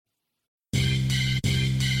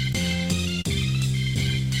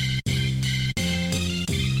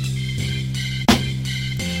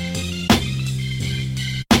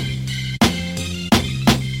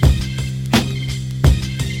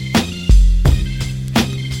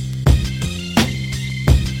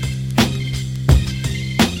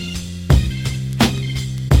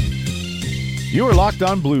You are Locked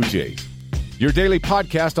On Blue Jays, your daily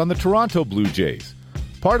podcast on the Toronto Blue Jays,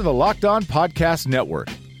 part of the Locked On Podcast Network,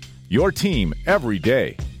 your team every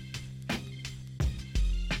day.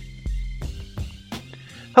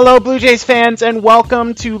 Hello, Blue Jays fans, and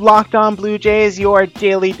welcome to Locked On Blue Jays, your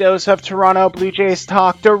daily dose of Toronto Blue Jays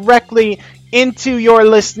talk directly into your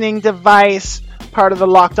listening device, part of the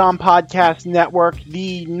Locked On Podcast Network,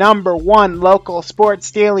 the number one local sports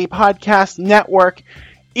daily podcast network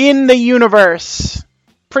in the universe.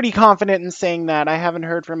 Pretty confident in saying that. I haven't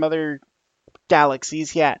heard from other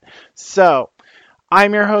galaxies yet. So,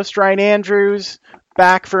 I'm your host, Ryan Andrews,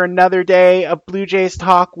 back for another day of Blue Jays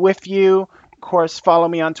talk with you. Of course, follow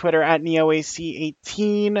me on Twitter at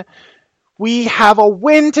NeoAC18. We have a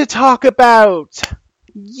win to talk about.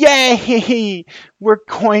 Yay! We're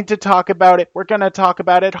going to talk about it. We're going to talk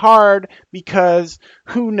about it hard because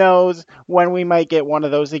who knows when we might get one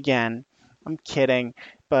of those again. I'm kidding.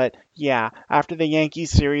 But yeah, after the Yankees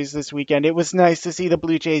series this weekend, it was nice to see the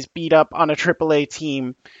Blue Jays beat up on a AAA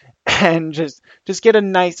team and just get a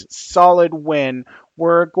nice solid win.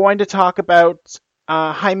 We're going to talk about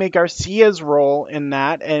Jaime Garcia's role in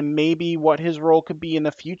that and maybe what his role could be in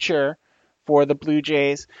the future for the Blue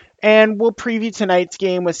Jays. And we'll preview tonight's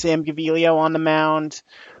game with Sam Gaviglio on the mound.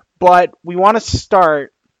 But we want to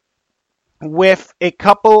start with a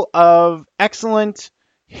couple of excellent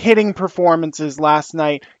hitting performances last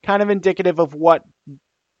night, kind of indicative of what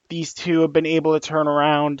these two have been able to turn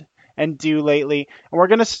around and do lately. And we're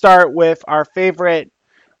going to start with our favorite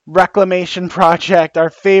reclamation project, our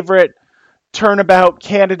favorite turnabout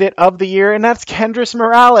candidate of the year, and that's Kendrys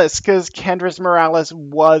Morales, because Kendrys Morales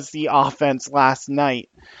was the offense last night.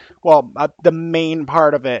 Well, the main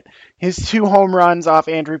part of it. His 2 home runs off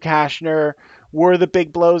Andrew Cashner were the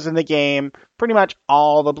big blows in the game. Pretty much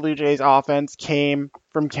all the Blue Jays offense came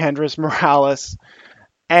from Kendrys Morales.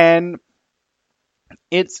 And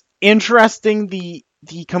it's interesting the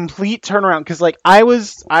complete turnaround, because I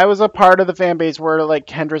was a part of the fan base where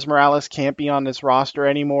Kendrys Morales can't be on this roster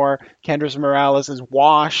anymore. Kendrys Morales is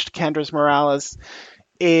washed. Kendrys Morales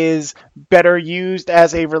is better used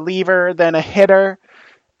as a reliever than a hitter.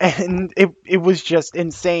 And it was just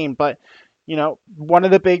insane. But, you know, one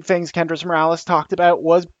of the big things Kendrys Morales talked about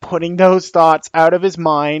was putting those thoughts out of his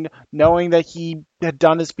mind, knowing that he had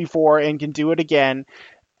done this before and can do it again.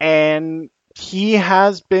 And he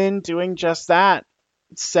has been doing just that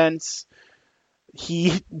since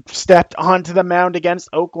he stepped onto the mound against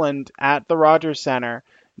Oakland at the Rogers Center.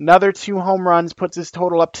 Another 2 home runs puts his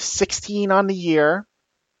total up to 16 on the year,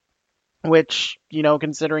 which, you know,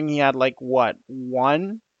 considering he had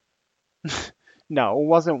one? No, it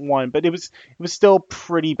wasn't one, but it was still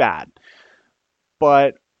pretty bad.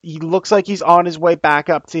 But he looks like he's on his way back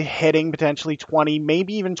up to hitting potentially 20,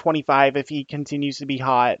 maybe even 25 if he continues to be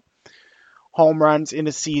hot. Home runs in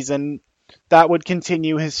a season. That would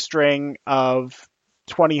continue his string of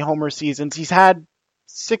 20 homer seasons. He's had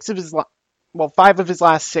 5 of his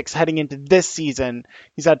last 6 heading into this season.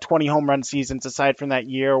 He's had 20 home run seasons aside from that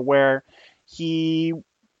year where he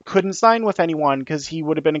couldn't sign with anyone because he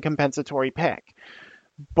would have been a compensatory pick.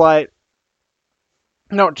 But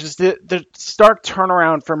no, just the stark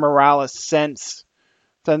turnaround for Morales since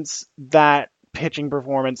that pitching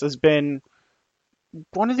performance has been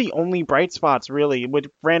one of the only bright spots, really, with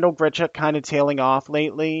Randall Grichuk kind of tailing off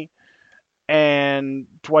lately and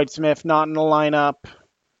Dwight Smith not in the lineup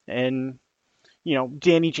and, you know,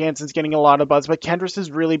 Danny Jansen's getting a lot of buzz, but Kendrys has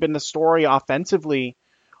really been the story offensively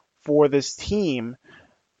for this team.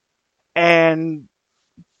 And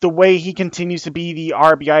the way he continues to be the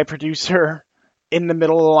RBI producer in the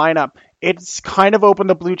middle of the lineup, it's kind of opened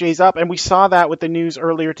the Blue Jays up, and we saw that with the news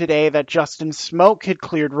earlier today that Justin Smoak had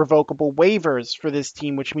cleared revocable waivers for this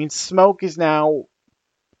team, which means Smoak is now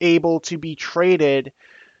able to be traded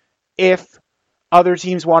if other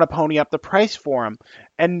teams want to pony up the price for him.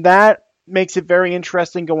 And that makes it very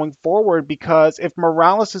interesting going forward, because if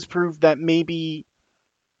Morales has proved that maybe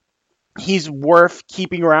he's worth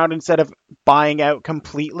keeping around instead of buying out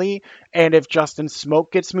completely, and if Justin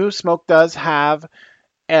Smoak gets moved, Smoak does have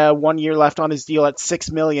 1 year left on his deal at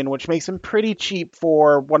 $6 million, which makes him pretty cheap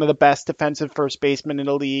for one of the best defensive first basemen in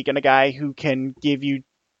the league and a guy who can give you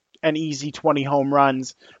an easy 20 home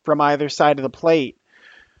runs from either side of the plate.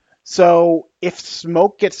 So if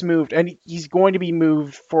Smoak gets moved, and he's going to be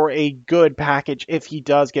moved for a good package if he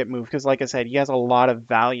does get moved, because like I said, he has a lot of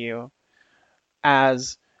value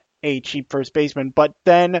as a cheap first baseman, but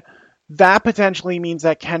then that potentially means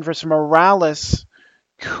that Kendrys Morales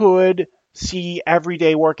could see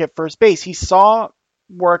everyday work at first base. He saw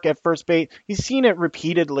work at first base. He's seen it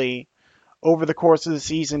repeatedly over the course of the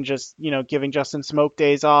season, just, you know, giving Justin Smoak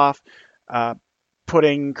days off,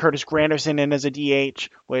 putting Curtis Granderson in as a DH,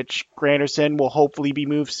 which Granderson will hopefully be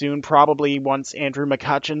moved soon. Probably once Andrew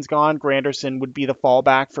McCutchen's gone, Granderson would be the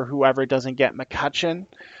fallback for whoever doesn't get McCutchen.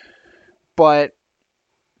 But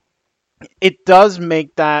it does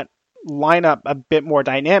make that lineup a bit more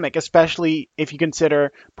dynamic, especially if you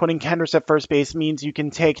consider putting Kendricks at first base means you can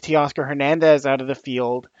take Teoscar Hernandez out of the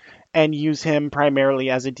field and use him primarily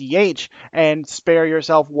as a DH and spare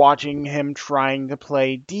yourself watching him trying to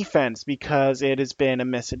play defense because it has been a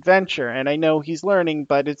misadventure. And I know he's learning,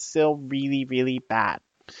 but it's still really, really bad.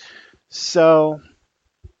 So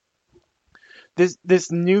this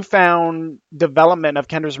newfound development of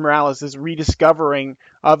Kendrys Morales, this rediscovering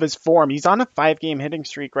of his form. He's on a 5-game hitting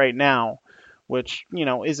streak right now, which,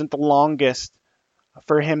 isn't the longest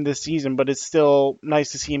for him this season, but it's still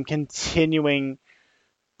nice to see him continuing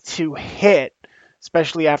to hit,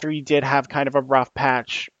 especially after he did have kind of a rough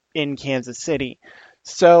patch in Kansas City.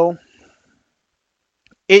 So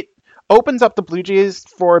it opens up the Blue Jays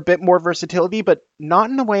for a bit more versatility, but not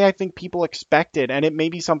in the way I think people expected. And it may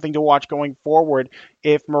be something to watch going forward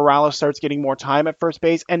if Morales starts getting more time at first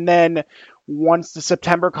base. And then once the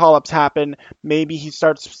September call-ups happen, maybe he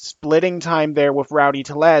starts splitting time there with Rowdy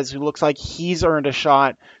Tellez, who looks like he's earned a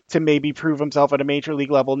shot to maybe prove himself at a major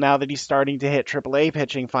league level now that he's starting to hit AAA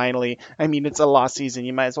pitching finally. I mean, it's a lost season.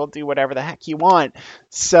 You might as well do whatever the heck you want.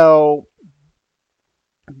 So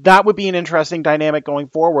that would be an interesting dynamic going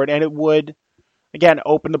forward, and it would, again,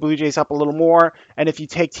 open the Blue Jays up a little more. And if you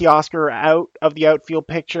take Teoscar out of the outfield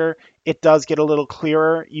picture, it does get a little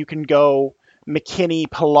clearer. You can go McKinney,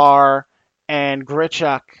 Pilar, and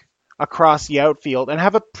Grichuk across the outfield and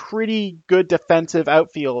have a pretty good defensive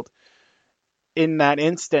outfield in that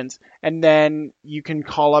instance. And then you can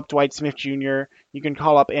call up Dwight Smith Jr., you can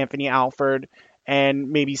call up Anthony Alford, and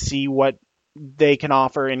maybe see what they can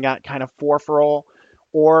offer in that kind of fourth role.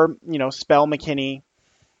 Or, spell McKinney,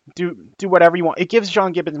 do whatever you want. It gives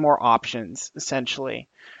John Gibbons more options, essentially.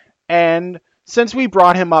 And since we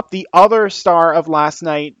brought him up, the other star of last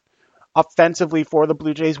night offensively for the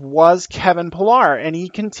Blue Jays was Kevin Pillar, and he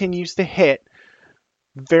continues to hit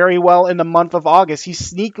very well in the month of August. He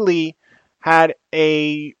sneakily had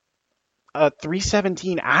a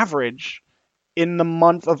 317 average in the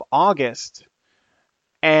month of August,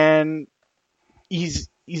 and he's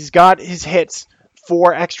got his hits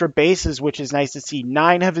for extra bases, which is nice to see.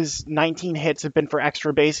 9 of his 19 hits have been for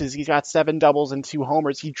extra bases. He's got 7 doubles and 2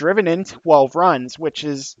 homers. He's driven in 12 runs, which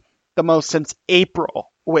is the most since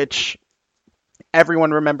April, which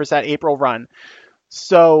everyone remembers that April run.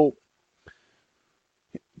 So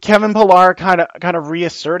Kevin Pillar kind of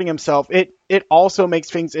reasserting himself. It also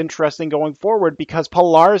makes things interesting going forward because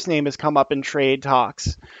Pillar's name has come up in trade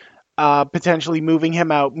talks, potentially moving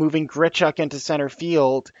him out, moving Grichuk into center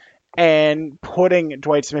field, and putting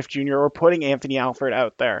Dwight Smith Jr. or putting Anthony Alford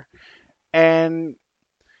out there. And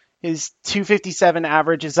his 257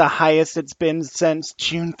 average is the highest it's been since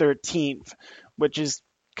June 13th, which is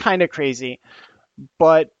kind of crazy.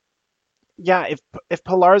 But yeah, if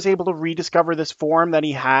Pillar is able to rediscover this form that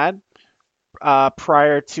he had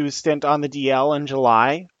prior to his stint on the DL in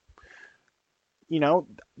July,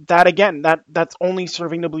 that's only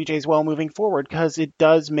serving the Blue Jays well moving forward because it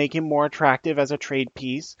does make him more attractive as a trade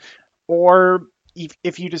piece. Or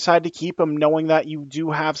if you decide to keep him, knowing that you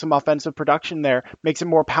do have some offensive production there, makes it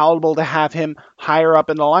more palatable to have him higher up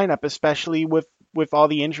in the lineup, especially with all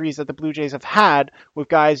the injuries that the Blue Jays have had, with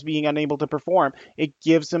guys being unable to perform. It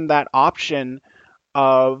gives them that option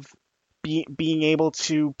of being able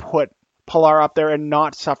to put Pillar up there and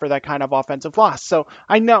not suffer that kind of offensive loss. So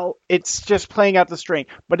I know it's just playing out the string,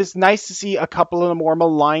 but it's nice to see a couple of the more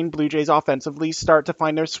maligned Blue Jays offensively start to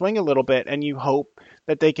find their swing a little bit, and you hope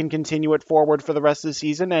that they can continue it forward for the rest of the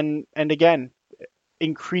season and again,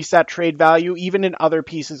 increase that trade value even in other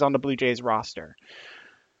pieces on the Blue Jays roster.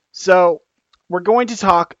 So we're going to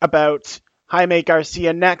talk about Jaime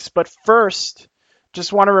Garcia next, but first,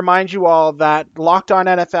 just want to remind you all that Locked On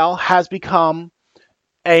NFL has become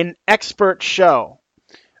an expert show.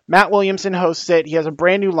 Matt Williamson hosts it. He has a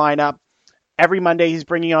brand new lineup. Every Monday, he's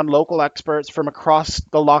bringing on local experts from across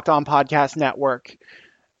the Locked On Podcast Network.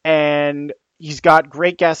 And he's got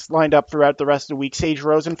great guests lined up throughout the rest of the week. Sage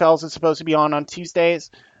Rosenfels is supposed to be on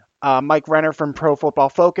Tuesdays. Mike Renner from Pro Football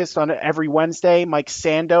Focus on every Wednesday. Mike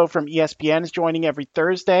Sando from ESPN is joining every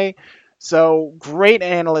Thursday. So great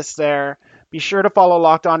analysts there. Be sure to follow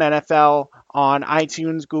Locked On NFL on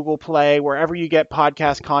iTunes, Google Play, wherever you get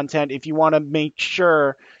podcast content if you want to make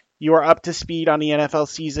sure you are up to speed on the NFL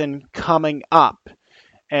season coming up.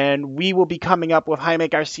 And we will be coming up with Jaime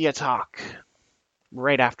Garcia talk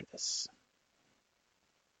right after this.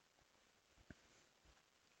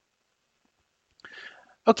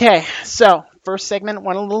 Okay, so first segment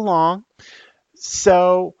went a little long.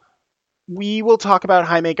 So we will talk about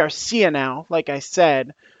Jaime Garcia now. Like I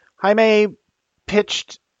said, Jaime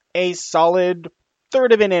pitched a solid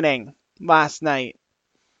third of an inning last night.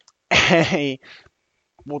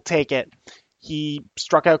 We'll take it. He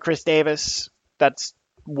struck out Chris Davis. That's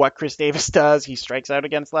what Chris Davis does. He strikes out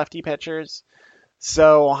against lefty pitchers.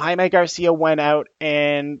 So Jaime Garcia went out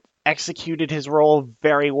and executed his role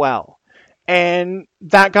very well. And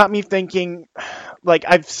that got me thinking, like,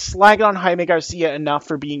 I've slagged on Jaime Garcia enough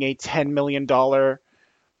for being a $10 million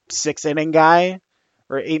six inning guy,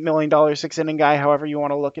 or $8 million six inning guy, however you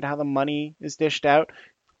want to look at how the money is dished out.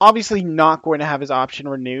 Obviously, not going to have his option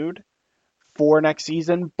renewed for next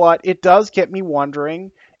season, but it does get me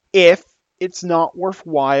wondering if it's not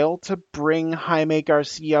worthwhile to bring Jaime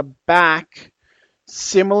Garcia back,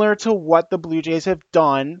 similar to what the Blue Jays have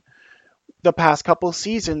done the past couple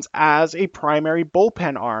seasons as a primary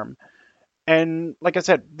bullpen arm. And like I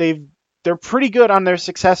said, they're pretty good on their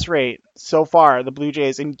success rate so far, the Blue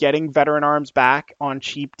Jays, in getting veteran arms back on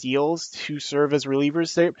cheap deals to serve as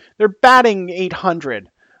relievers. They're batting 800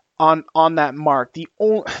 on that mark.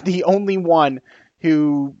 The only one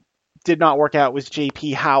who did not work out was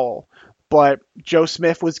J.P. Howell, but Joe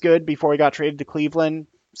Smith was good before he got traded to Cleveland.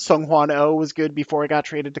 Seung-Hwan Oh was good before he got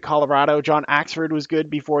traded to Colorado. John Axford was good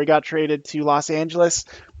before he got traded to Los Angeles.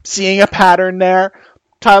 Seeing a pattern there.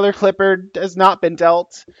 Tyler Clippard has not been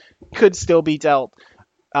dealt, could still be dealt.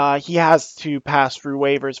 He has to pass through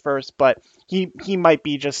waivers first, but he might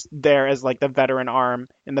be just there as like the veteran arm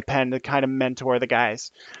in the pen to kind of mentor the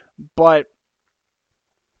guys. But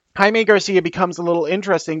Jaime Garcia becomes a little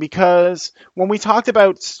interesting because when we talked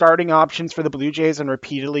about starting options for the Blue Jays and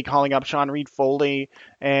repeatedly calling up Sean Reed-Foley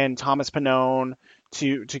and Thomas Pannone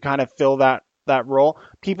to kind of fill that role,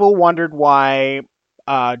 people wondered why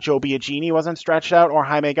Joe Biagini wasn't stretched out or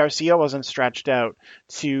Jaime Garcia wasn't stretched out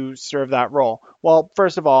to serve that role. Well,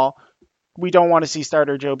 first of all, we don't want to see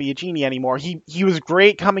starter Joe Biagini anymore. He was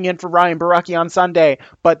great coming in for Ryan Borucki on Sunday,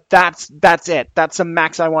 but that's it. That's the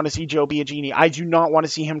max I want to see Joe Biagini. I do not want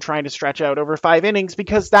to see him trying to stretch out over 5 innings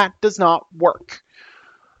because that does not work.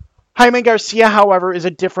 Jaime Garcia, however, is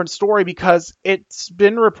a different story because it's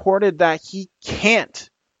been reported that he can't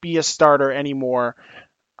be a starter anymore.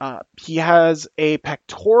 He has a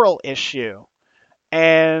pectoral issue,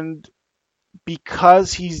 and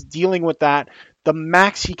because he's dealing with that, the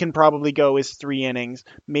max he can probably go is 3 innings,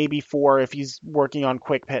 maybe 4 if he's working on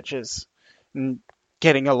quick pitches and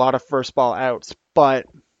getting a lot of first ball outs. But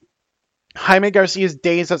Jaime Garcia's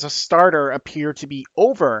days as a starter appear to be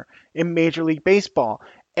over in Major League Baseball.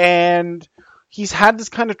 And he's had this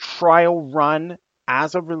kind of trial run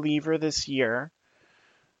as a reliever this year.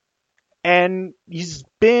 And he's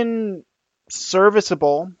been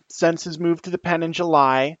serviceable since his move to the pen in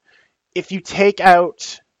July. If you take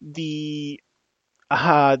out the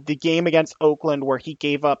game against Oakland where he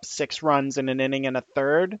gave up 6 runs in an inning and a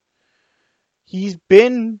third, he's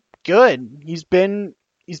been good. He's been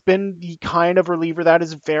the kind of reliever that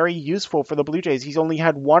is very useful for the Blue Jays. He's only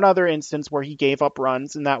had one other instance where he gave up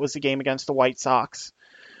runs, and that was the game against the White Sox,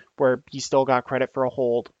 where he still got credit for a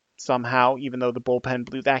hold somehow, even though the bullpen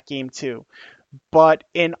blew that game too. But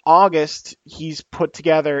in August, he's put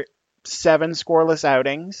together 7 scoreless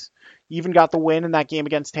outings. He even got the win in that game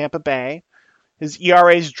against Tampa Bay. His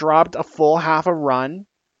ERA's dropped a full half a run.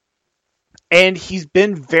 And he's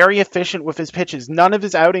been very efficient with his pitches. None of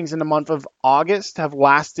his outings in the month of August have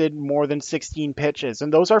lasted more than 16 pitches.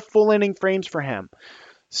 And those are full inning frames for him.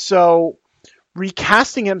 So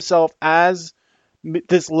recasting himself as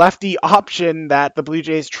this lefty option that the Blue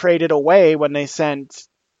Jays traded away when they sent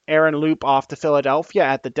Aaron Loup off to Philadelphia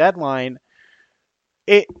at the deadline,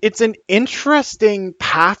 it's an interesting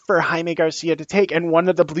path for Jaime Garcia to take, and one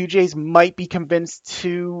that the Blue Jays might be convinced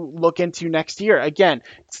to look into next year. Again,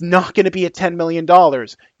 it's not going to be at $10 million.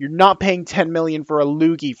 You're not paying $10 million for a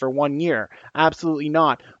loogie for 1 year. Absolutely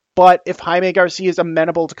not. But if Jaime Garcia is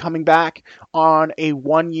amenable to coming back on a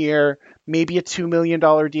 1 year, maybe a $2 million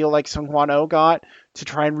deal like Seung-Hwan Oh got to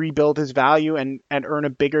try and rebuild his value and earn a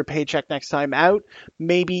bigger paycheck next time out,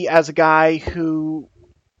 maybe as a guy who,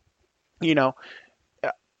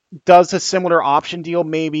 does a similar option deal,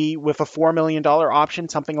 maybe with a $4 million option,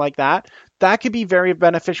 something like that, that could be very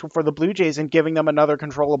beneficial for the Blue Jays and giving them another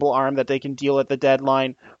controllable arm that they can deal at the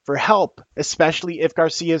deadline for help, especially if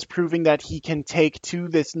Garcia is proving that he can take to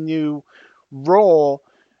this new role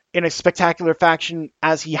in a spectacular fashion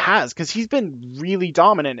as he has, because he's been really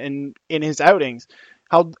dominant in his outings.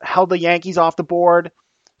 Held the Yankees off the board,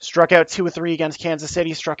 struck out 2 or 3 against Kansas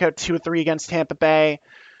City, struck out 2 or 3 against Tampa Bay.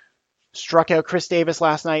 struck out Chris Davis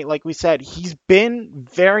last night. Like we said, he's been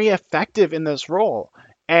very effective in this role.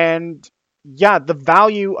 And yeah, the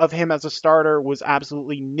value of him as a starter was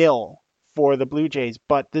absolutely nil for the Blue Jays.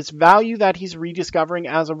 But this value that he's rediscovering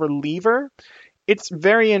as a reliever, it's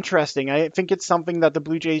very interesting. I think it's something that the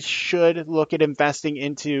Blue Jays should look at investing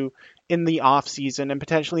into in the offseason and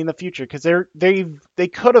potentially in the future, because they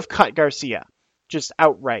could have cut Garcia just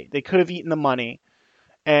outright. They could have eaten the money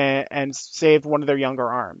and saved one of their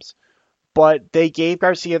younger arms. But they gave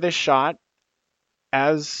Garcia this shot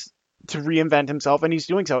as to reinvent himself, and he's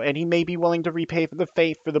doing so, and he may be willing to repay for the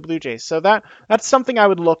faith for the Blue Jays. So that's something I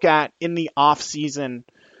would look at in the offseason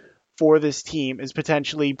for this team, is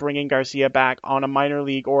potentially bringing Garcia back on a minor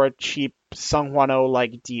league or a cheap Sung Hwan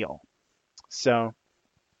Oh-like deal. So,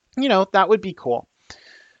 that would be cool.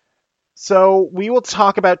 So we will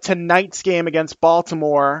talk about tonight's game against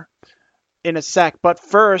Baltimore in a sec, but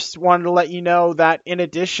first wanted to let you know that in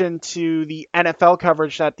addition to the NFL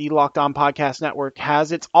coverage that the Locked On Podcast Network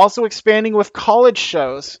has, it's also expanding with college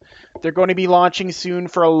shows. They're going to be launching soon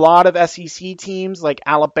for a lot of SEC teams like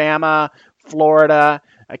Alabama, Florida,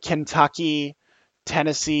 Kentucky,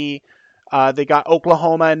 Tennessee. They got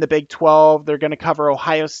Oklahoma in the Big 12. They're going to cover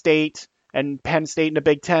Ohio State and Penn State in the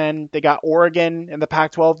Big 10. They got Oregon in the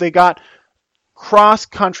Pac-12. They got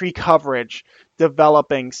cross-country coverage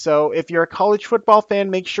developing. So if you're a college football fan,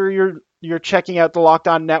 make sure you're checking out the Locked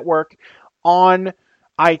On Network on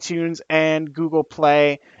iTunes and Google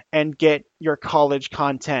Play and get your college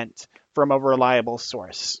content from a reliable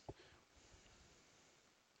source.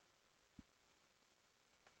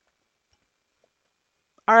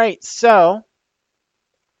 All right, so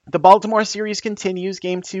the Baltimore series continues.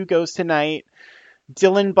 Game 2 goes tonight.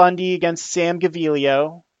 Dylan Bundy against Sam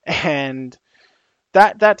Gaviglio, and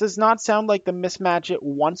that does not sound like the mismatch it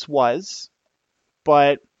once was,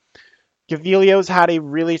 but Gaviglio's had a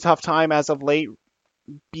really tough time as of late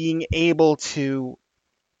being able to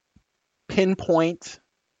pinpoint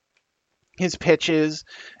his pitches,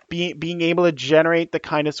 being able to generate the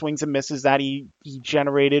kind of swings and misses that he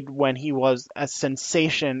generated when he was a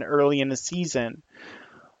sensation early in the season.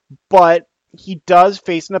 But he does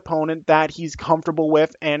face an opponent that he's comfortable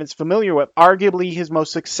with and is familiar with. Arguably his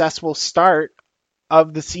most successful start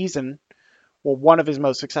of the season, well, one of his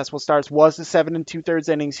most successful starts, was the 7 2/3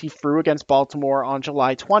 innings he threw against Baltimore on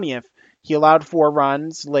July 20th. He allowed 4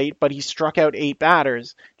 runs late, but he struck out 8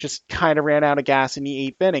 batters, just kind of ran out of gas in the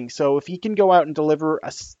 8th inning. So if he can go out and deliver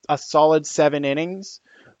a solid 7 innings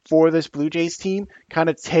for this Blue Jays team, kind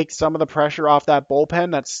of take some of the pressure off that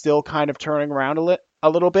bullpen that's still kind of turning around a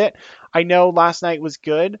little bit. I know last night was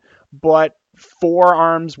good, but 4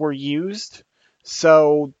 arms were used,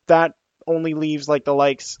 so that only leaves like the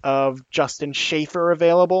likes of Justin Schaefer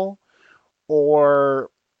available,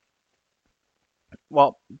 or,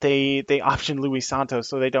 well, they optioned Luis Santos,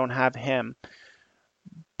 so they don't have him.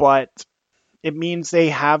 But it means they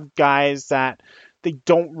have guys that they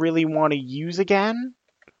don't really want to use again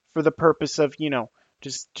for the purpose of,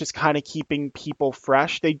 just kind of keeping people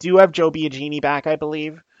fresh. They do have Joe Biagini back, I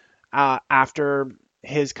believe, after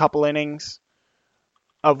his couple innings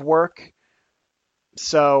of work.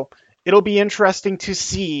 So it'll be interesting to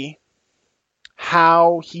see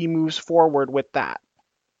how he moves forward with that.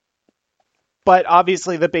 But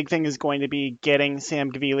obviously the big thing is going to be getting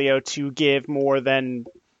Sam Gaviglio to give more than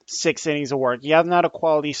 6 innings of work. He hasn't had a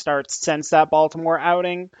quality start since that Baltimore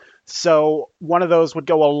outing. So one of those would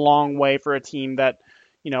go a long way for a team that,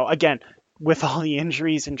 again, with all the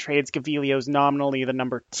injuries and trades, Gaviglio's nominally the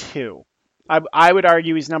number 2. I would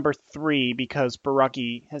argue he's number 3 because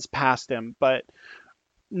Borucki has passed him, but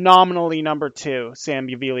nominally number 2, Sam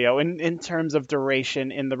Gaviglio, in terms of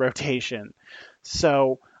duration in the rotation.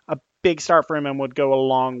 So a big start for him would go a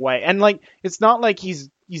long way. And it's not like he's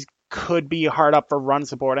could be hard up for run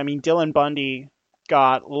support. I mean, Dylan Bundy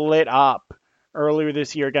got lit up earlier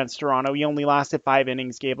this year against Toronto. He only lasted 5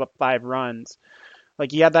 innings, gave up 5 runs.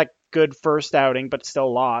 He had that good first outing, but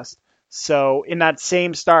still lost. So in that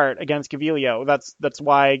same start against Gaviglio, that's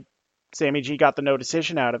why Sammy G got the no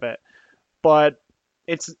decision out of it. But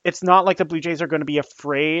it's not like the Blue Jays are going to be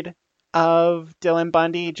afraid of Dylan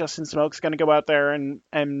Bundy. Justin Smoke's going to go out there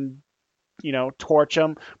and torch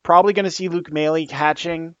him. Probably going to see Luke Maile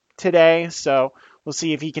catching today, so we'll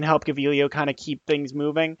see if he can help Gaviglio kind of keep things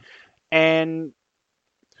moving. And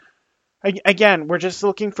again, we're just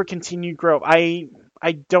looking for continued growth. I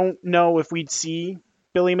don't know if we'd see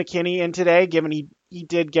Billy McKinney in today, given he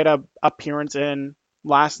did get a appearance in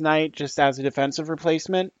last night just as a defensive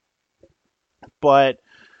replacement. But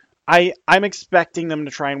I'm expecting them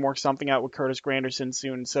to try and work something out with Curtis Granderson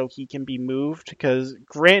soon so he can be moved, because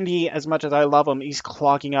Grandy, as much as I love him, he's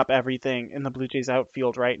clogging up everything in the Blue Jays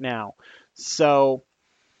outfield right now. So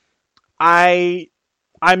I'm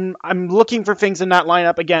looking for things in that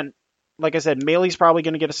lineup. Again, like I said, Mailey's probably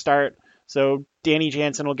going to get a start, so Danny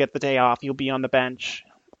Jansen will get the day off. He'll be on the bench.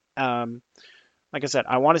 Like I said,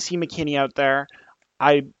 I want to see McKinney out there.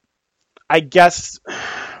 I guess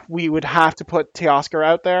we would have to put Teoscar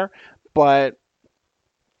out there, but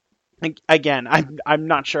again, I'm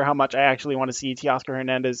not sure how much I actually want to see Teoscar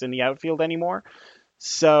Hernandez in the outfield anymore.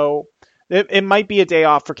 So it might be a day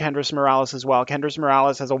off for Kendrys Morales as well. Kendrys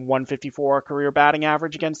Morales has a 154 career batting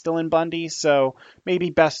average against Dylan Bundy, so maybe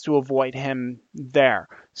best to avoid him there.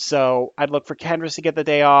 So I'd look for Kendrys to get the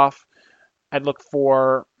day off. I'd look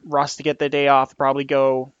for Russ to get the day off. Probably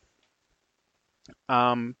go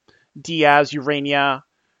Diaz, Urania,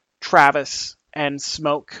 Travis, and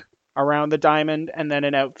Smoke around the diamond, and then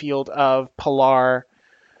an outfield of Pilar,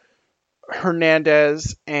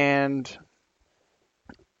 Hernandez, and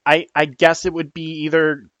I guess it would be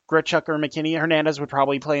either Grichuk or McKinney. Hernandez would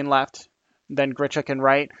probably play in left, then Grichuk in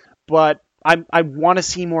right, but I want to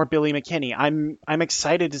see more Billy McKinney. I'm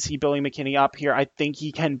excited to see Billy McKinney up here. I think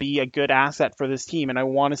he can be a good asset for this team, and I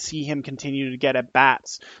want to see him continue to get at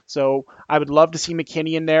bats. So I would love to see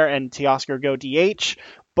McKinney in there and Teoscar go DH,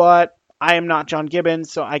 but I am not John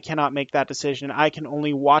Gibbons, so I cannot make that decision. I can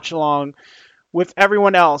only watch along with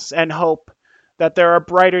everyone else and hope that there are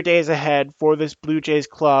brighter days ahead for this Blue Jays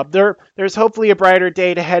club. There's hopefully a brighter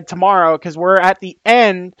day ahead tomorrow, because we're at the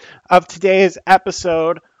end of today's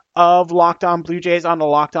episode of Locked On Blue Jays on the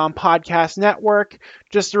Locked On Podcast Network.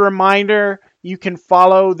 Just a reminder, you can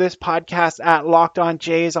follow this podcast at Locked On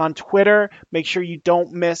Jays on Twitter. Make sure you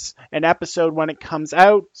don't miss an episode when it comes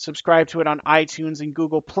out. Subscribe to it on iTunes and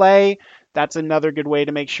Google Play. That's another good way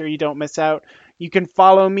to make sure you don't miss out. You can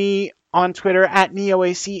follow me on Twitter at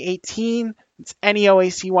NeoAC18. It's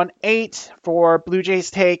NeoAC18 for Blue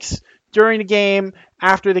Jays takes during the game,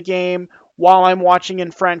 after the game, while I'm watching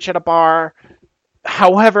in French at a bar.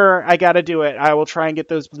 However I got to do it, I will try and get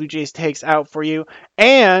those Blue Jays takes out for you.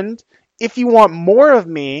 And if you want more of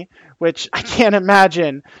me, which I can't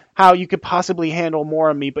imagine how you could possibly handle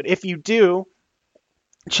more of me, but if you do,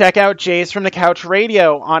 check out Jays from the Couch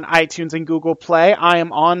Radio on iTunes and Google Play. I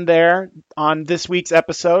am on there on this week's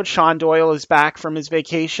episode. Sean Doyle is back from his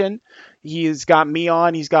vacation. He's got me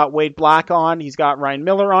on. He's got Wade Black on. He's got Ryan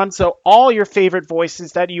Miller on. So all your favorite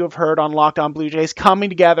voices that you have heard on Locked On Blue Jays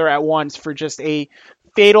coming together at once for just a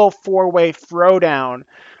fatal four-way throwdown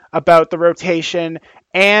about the rotation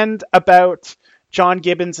and about John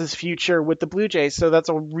Gibbons' future with the Blue Jays. So that's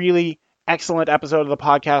a really excellent episode of the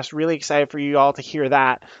podcast. Really excited for you all to hear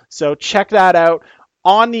that. So check that out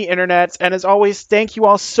on the internet. And as always, thank you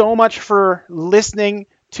all so much for listening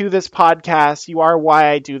to this podcast. You are why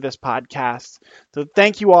I do this podcast. So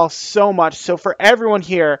thank you all so much. So for everyone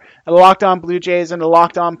here at Locked On Blue Jays and the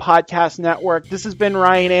Locked On Podcast Network, this has been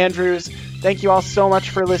Ryan Andrews. Thank you all so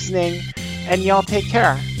much for listening, and y'all take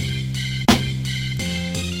care.